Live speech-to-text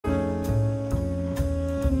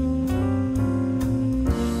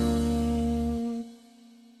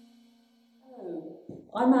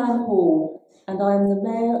I'm Anne Hall and I am the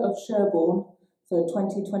Mayor of Sherborne for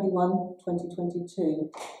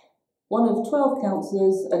 2021-2022, one of 12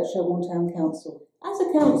 councillors at Sherborne Town Council. As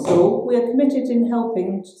a council, we are committed in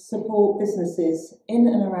helping to support businesses in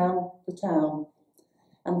and around the town.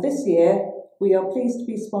 And this year, we are pleased to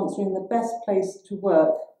be sponsoring the Best Place to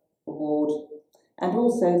Work Award and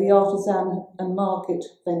also the Artisan and Market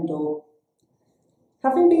Vendor.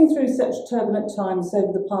 Having been through such turbulent times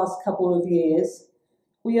over the past couple of years,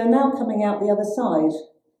 we are now coming out the other side,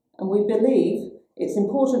 and we believe it's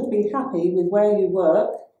important to be happy with where you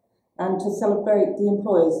work and to celebrate the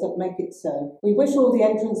employers that make it so. We wish all the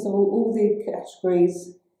entrants of all the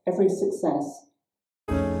categories every success.